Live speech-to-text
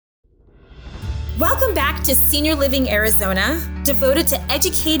Welcome back to Senior Living Arizona, devoted to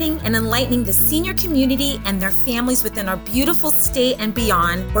educating and enlightening the senior community and their families within our beautiful state and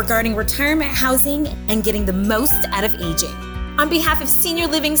beyond regarding retirement housing and getting the most out of aging. On behalf of Senior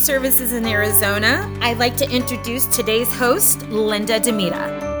Living Services in Arizona, I'd like to introduce today's host, Linda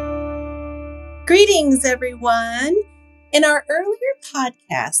Demita. Greetings, everyone. In our earlier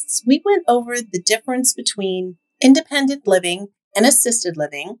podcasts, we went over the difference between independent living and assisted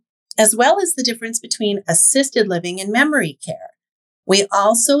living, as well as the difference between assisted living and memory care. We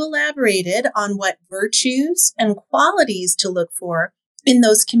also elaborated on what virtues and qualities to look for in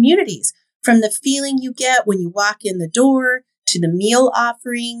those communities, from the feeling you get when you walk in the door, to the meal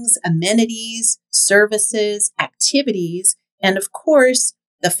offerings, amenities, services, activities, and of course,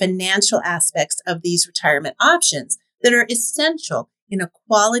 the financial aspects of these retirement options that are essential in a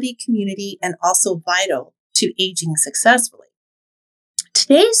quality community and also vital to aging successfully.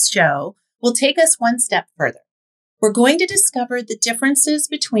 Today's show will take us one step further. We're going to discover the differences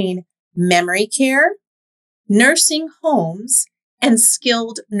between memory care, nursing homes, and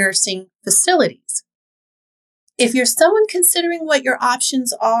skilled nursing facilities. If you're someone considering what your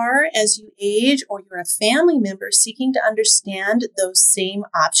options are as you age, or you're a family member seeking to understand those same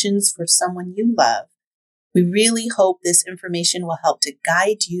options for someone you love, we really hope this information will help to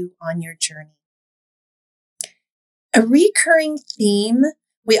guide you on your journey. A recurring theme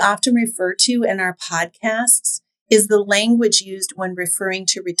we often refer to in our podcasts is the language used when referring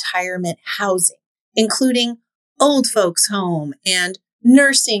to retirement housing, including old folks' home and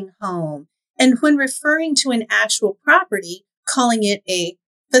nursing home, and when referring to an actual property, calling it a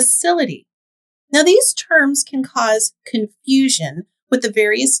facility. Now, these terms can cause confusion with the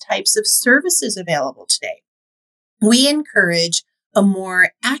various types of services available today. We encourage a more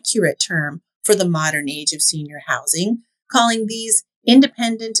accurate term for the modern age of senior housing, calling these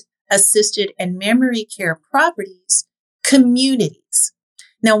independent, assisted, and memory care properties communities.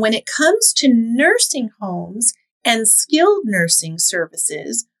 Now, when it comes to nursing homes and skilled nursing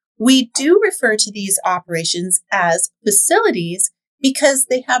services, we do refer to these operations as facilities because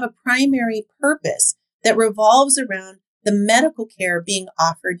they have a primary purpose that revolves around the medical care being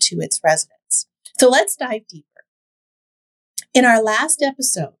offered to its residents. So let's dive deeper. In our last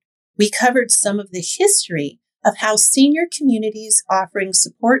episode, we covered some of the history of how senior communities offering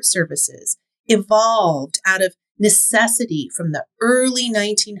support services evolved out of necessity from the early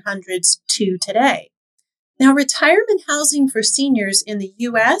 1900s to today. Now, retirement housing for seniors in the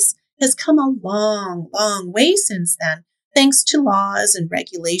U.S. has come a long, long way since then, thanks to laws and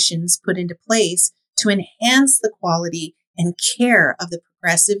regulations put into place to enhance the quality and care of the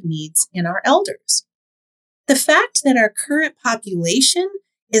progressive needs in our elders. The fact that our current population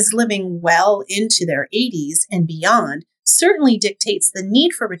is living well into their 80s and beyond certainly dictates the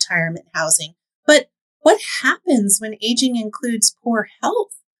need for retirement housing. But what happens when aging includes poor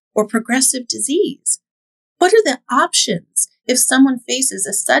health or progressive disease? What are the options if someone faces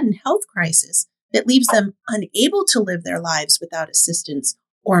a sudden health crisis that leaves them unable to live their lives without assistance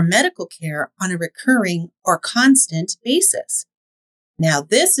or medical care on a recurring or constant basis? Now,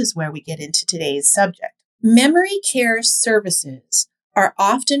 this is where we get into today's subject. Memory care services are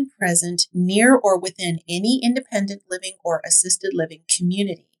often present near or within any independent living or assisted living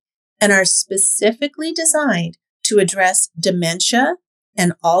community and are specifically designed to address dementia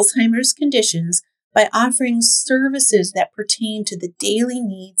and Alzheimer's conditions by offering services that pertain to the daily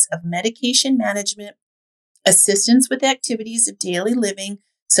needs of medication management, assistance with activities of daily living,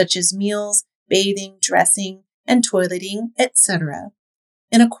 such as meals, bathing, dressing, and toileting, etc.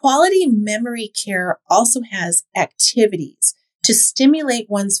 And a quality memory care also has activities to stimulate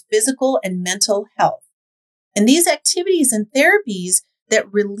one's physical and mental health. And these activities and therapies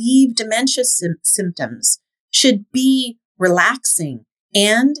that relieve dementia symptoms should be relaxing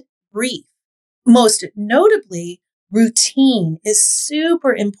and brief. Most notably, routine is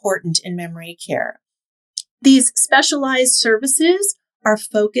super important in memory care. These specialized services are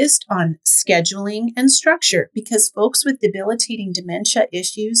focused on scheduling and structure because folks with debilitating dementia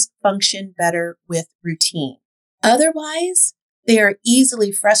issues function better with routine. Otherwise, they are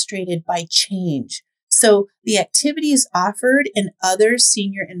easily frustrated by change. So the activities offered in other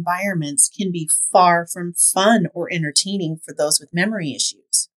senior environments can be far from fun or entertaining for those with memory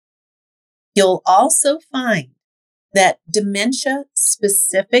issues. You'll also find that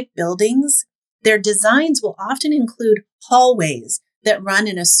dementia-specific buildings, their designs will often include hallways that run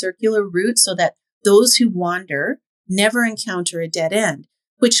in a circular route so that those who wander never encounter a dead end,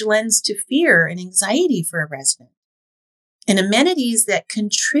 which lends to fear and anxiety for a resident. And amenities that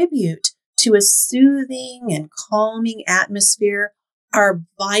contribute to a soothing and calming atmosphere are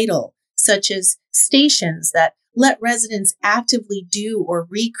vital, such as stations that let residents actively do or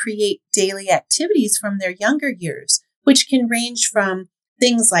recreate daily activities from their younger years, which can range from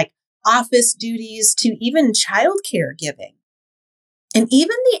things like office duties to even child caregiving. And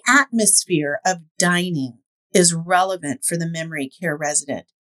even the atmosphere of dining is relevant for the memory care resident.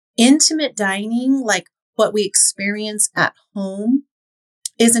 Intimate dining, like what we experience at home,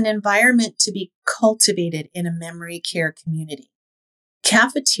 is an environment to be cultivated in a memory care community.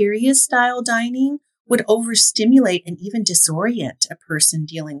 Cafeteria-style dining would overstimulate and even disorient a person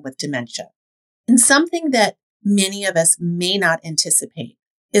dealing with dementia. And something that many of us may not anticipate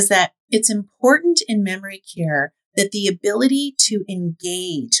is that it's important in memory care that the ability to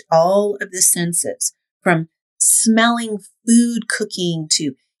engage all of the senses, from smelling food cooking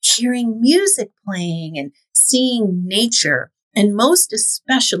to hearing music playing and seeing nature, and most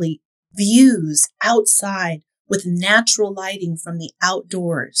especially views outside with natural lighting from the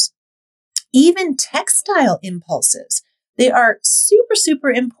outdoors. Even textile impulses, they are super,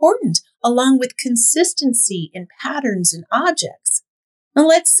 super important, along with consistency in patterns and objects. Now,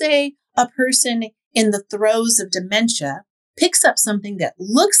 let's say a person in the throes of dementia picks up something that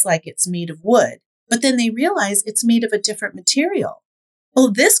looks like it's made of wood, but then they realize it's made of a different material.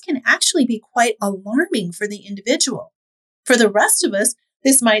 Well, this can actually be quite alarming for the individual. For the rest of us,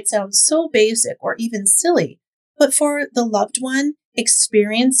 this might sound so basic or even silly, but for the loved one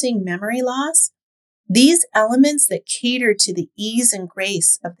experiencing memory loss, these elements that cater to the ease and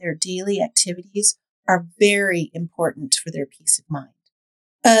grace of their daily activities are very important for their peace of mind.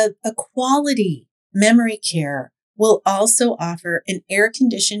 A quality memory care will also offer an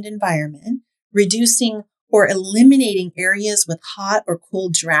air-conditioned environment, reducing or eliminating areas with hot or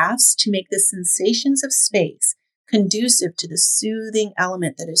cold drafts to make the sensations of space conducive to the soothing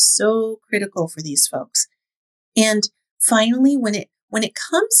element that is so critical for these folks. And finally, when it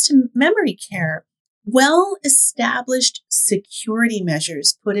comes to memory care, well-established security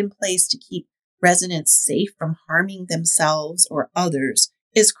measures put in place to keep residents safe from harming themselves or others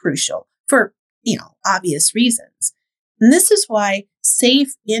is crucial for, obvious reasons. And this is why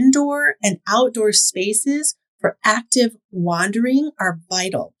safe indoor and outdoor spaces for active wandering are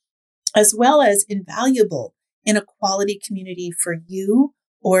vital, as well as invaluable in a quality community for you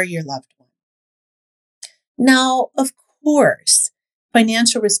or your loved one. Now, of course,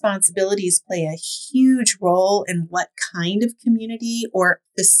 financial responsibilities play a huge role in what kind of community or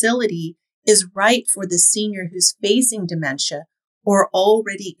facility is right for the senior who's facing dementia or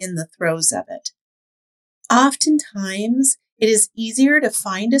already in the throes of it. Oftentimes, it is easier to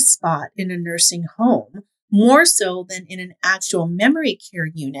find a spot in a nursing home, more so than in an actual memory care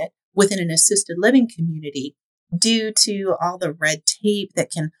unit within an assisted living community, due to all the red tape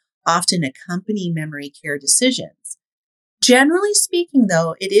that can often accompany memory care decisions. Generally speaking,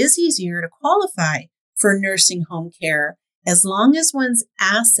 though, it is easier to qualify for nursing home care as long as one's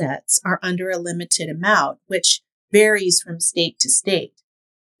assets are under a limited amount, which varies from state to state.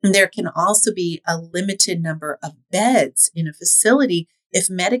 And there can also be a limited number of beds in a facility if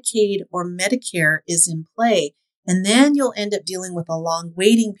Medicaid or Medicare is in play, and then you'll end up dealing with a long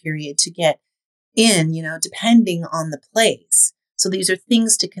waiting period to get in, depending on the place. So these are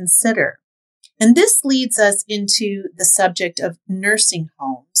things to consider. And this leads us into the subject of nursing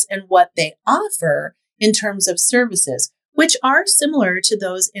homes and what they offer in terms of services, which are similar to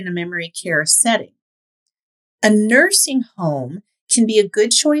those in a memory care setting. A nursing home can be a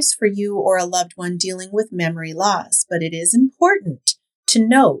good choice for you or a loved one dealing with memory loss, but it is important to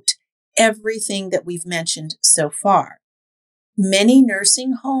note everything that we've mentioned so far. Many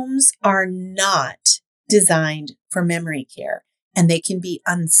nursing homes are not designed for memory care, and they can be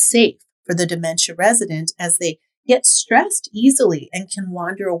unsafe for the dementia resident as they get stressed easily and can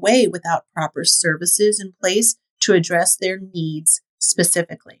wander away without proper services in place to address their needs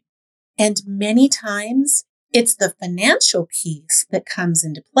specifically. And many times, it's the financial piece that comes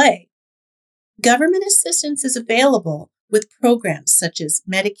into play. Government assistance is available with programs such as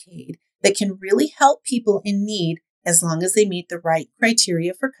Medicaid that can really help people in need as long as they meet the right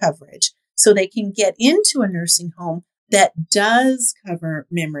criteria for coverage, so they can get into a nursing home that does cover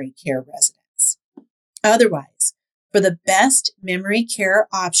memory care residents. Otherwise, for the best memory care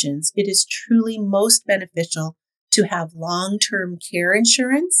options, it is truly most beneficial to have long-term care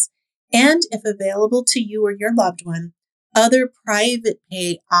insurance, and if available to you or your loved one, other private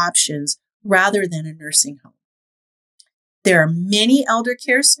pay options rather than a nursing home. There are many elder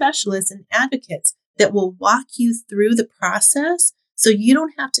care specialists and advocates that will walk you through the process so you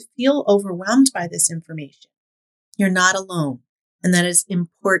don't have to feel overwhelmed by this information. You're not alone, and that is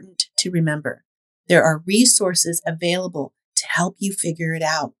important to remember. There are resources available to help you figure it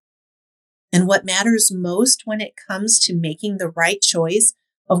out. And what matters most when it comes to making the right choice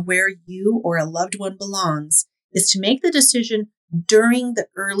of where you or a loved one belongs is to make the decision during the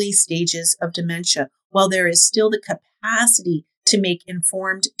early stages of dementia, while there is still the capacity to make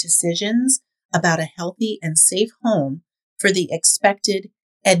informed decisions about a healthy and safe home for the expected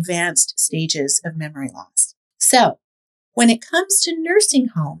advanced stages of memory loss. So, when it comes to nursing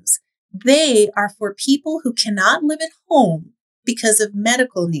homes, they are for people who cannot live at home because of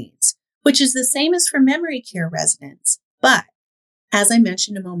medical needs, which is the same as for memory care residents. But as I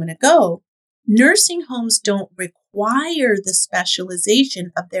mentioned a moment ago, nursing homes don't require the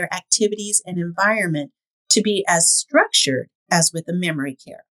specialization of their activities and environment to be as structured as with a memory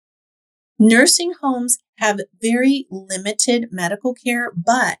care. Nursing homes have very limited medical care,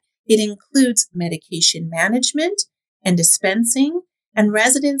 but it includes medication management and dispensing, and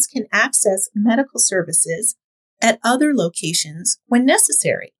residents can access medical services at other locations when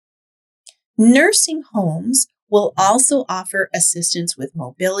necessary. Nursing homes will also offer assistance with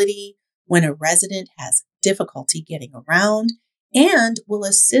mobility when a resident has difficulty getting around and will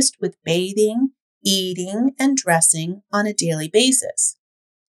assist with bathing, eating, and dressing on a daily basis.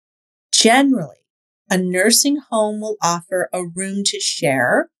 Generally, a nursing home will offer a room to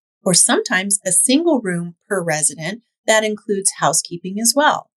share or sometimes a single room per resident that includes housekeeping as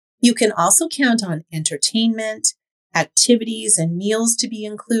well. You can also count on entertainment, activities, and meals to be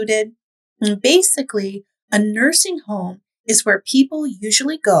included. And basically, a nursing home is where people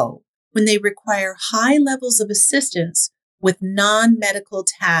usually go when they require high levels of assistance with non-medical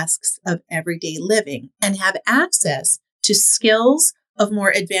tasks of everyday living and have access to skills of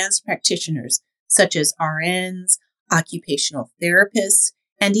more advanced practitioners, such as RNs, occupational therapists,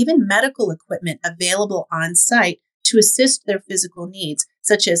 and even medical equipment available on site to assist their physical needs,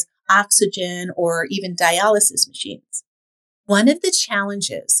 such as oxygen or even dialysis machines. One of the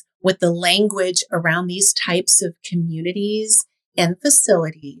challenges with the language around these types of communities and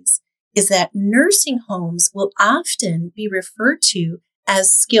facilities is that nursing homes will often be referred to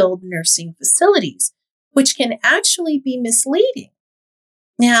as skilled nursing facilities, which can actually be misleading.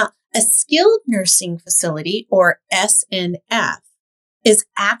 Now, a skilled nursing facility, or SNF, is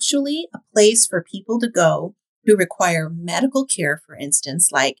actually a place for people to go who require medical care, for instance,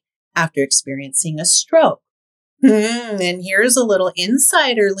 like after experiencing a stroke. And here's a little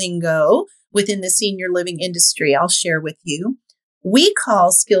insider lingo within the senior living industry I'll share with you. We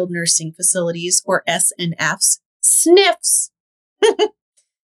call skilled nursing facilities, or SNFs, SNFs.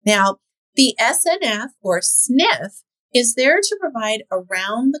 Now, the SNF or SNF is there to provide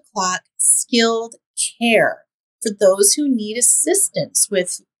around-the-clock skilled care for those who need assistance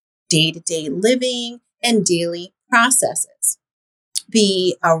with day-to-day living and daily processes.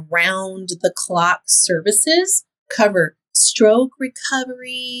 The around-the-clock services cover stroke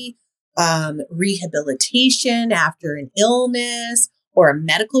recovery, rehabilitation after an illness or a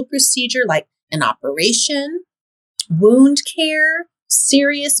medical procedure like an operation, wound care,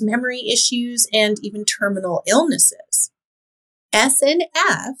 serious memory issues, and even terminal illnesses.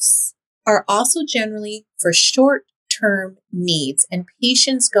 SNFs are also generally for short-term needs, and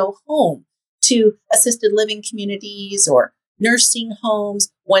patients go home to assisted living communities or nursing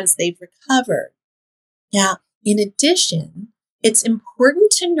homes once they've recovered. Now, in addition, it's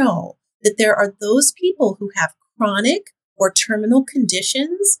important to know that there are those people who have chronic or terminal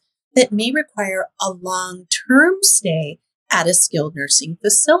conditions that may require a long-term stay at a skilled nursing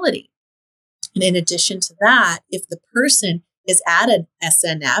facility. And in addition to that, if the person is at an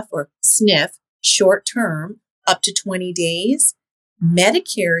SNF or SNF short-term up to 20 days,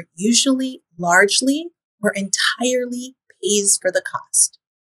 Medicare usually largely or entirely pays for the cost.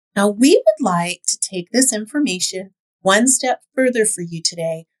 Now, we would like to take this information one step further for you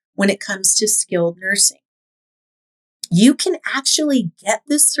today when it comes to skilled nursing. You can actually get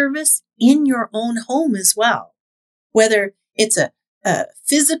this service in your own home as well, whether it's a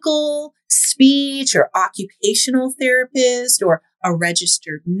physical, speech, or occupational therapist or a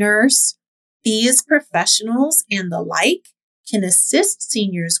registered nurse. These professionals and the like can assist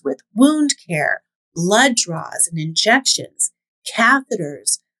seniors with wound care, blood draws and injections,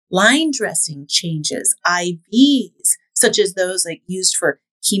 catheters, line dressing changes, IVs, such as those like used for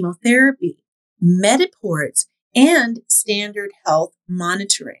chemotherapy, Mediports, and standard health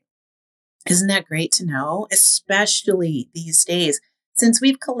monitoring. Isn't that great to know? Especially these days, since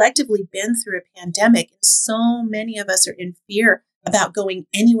we've collectively been through a pandemic and so many of us are in fear about going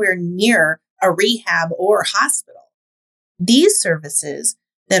anywhere near a rehab or hospital. These services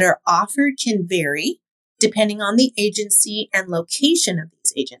that are offered can vary depending on the agency and location of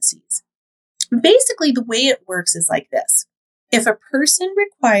these agencies. Basically, the way it works is like this. If a person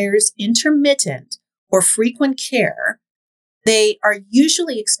requires intermittent or frequent care, they are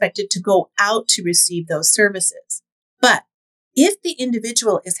usually expected to go out to receive those services. But if the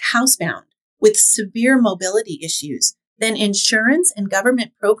individual is housebound with severe mobility issues, then insurance and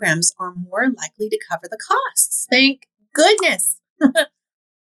government programs are more likely to cover the costs. Thank goodness.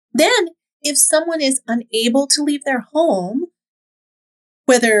 Then, if someone is unable to leave their home,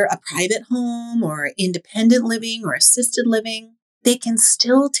 whether a private home or independent living or assisted living, they can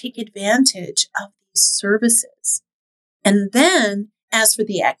still take advantage of these services. And then, as for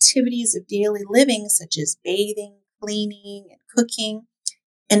the activities of daily living, such as bathing, cleaning, and cooking,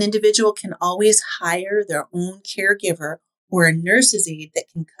 an individual can always hire their own caregiver or a nurse's aide that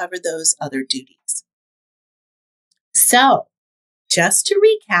can cover those other duties. So, just to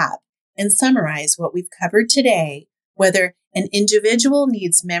recap and summarize what we've covered today, whether an individual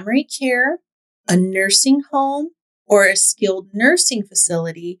needs memory care, a nursing home, or a skilled nursing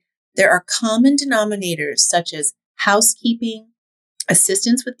facility, there are common denominators such as housekeeping,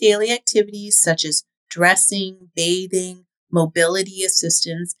 assistance with daily activities such as dressing, bathing, mobility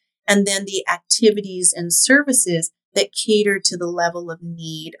assistance, and then the activities and services that cater to the level of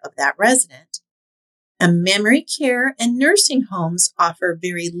need of that resident. And memory care and nursing homes offer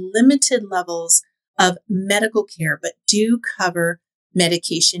very limited levels of medical care, but do cover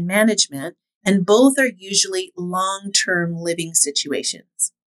medication management, and both are usually long-term living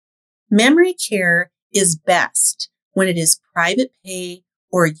situations. Memory care is best when it is private pay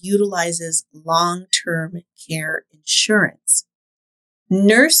or utilizes long-term care insurance.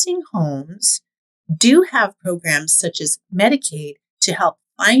 Nursing homes do have programs such as Medicaid to help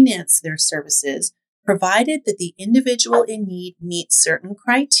finance their services, provided that the individual in need meets certain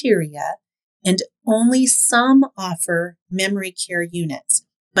criteria, and only some offer memory care units,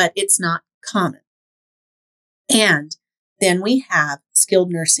 but it's not common. And then we have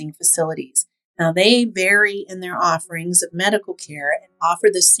skilled nursing facilities. Now, they vary in their offerings of medical care and offer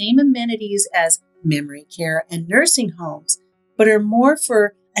the same amenities as memory care and nursing homes, but are more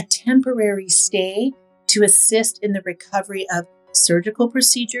for a temporary stay to assist in the recovery of surgical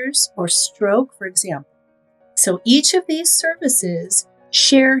procedures or stroke, for example. So each of these services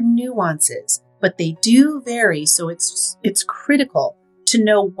share nuances, but they do vary, so it's critical to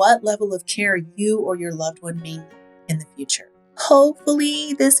know what level of care you or your loved one may need in the future.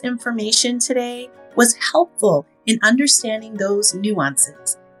 Hopefully, this information today was helpful in understanding those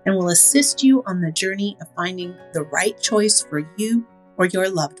nuances and will assist you on the journey of finding the right choice for you or your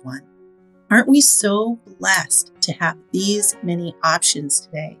loved one. Aren't we so blessed to have these many options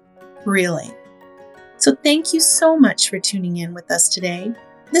today? Really. So thank you so much for tuning in with us today.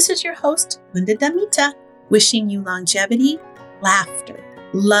 This is your host, Linda Damita, wishing you longevity, laughter,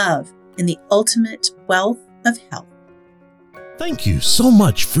 love, and the ultimate wealth of health. Thank you so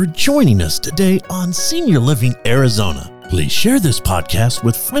much for joining us today on Senior Living Arizona. Please share this podcast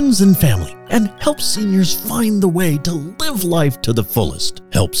with friends and family and help seniors find the way to live life to the fullest.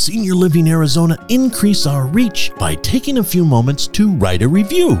 Help Senior Living Arizona increase our reach by taking a few moments to write a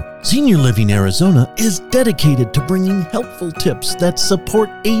review. Senior Living Arizona is dedicated to bringing helpful tips that support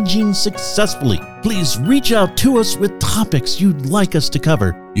aging successfully. Please reach out to us with topics you'd like us to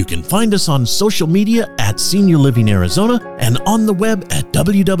cover. You can find us on social media at Senior Living Arizona and on the web at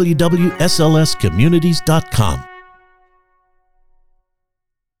www.slscommunities.com.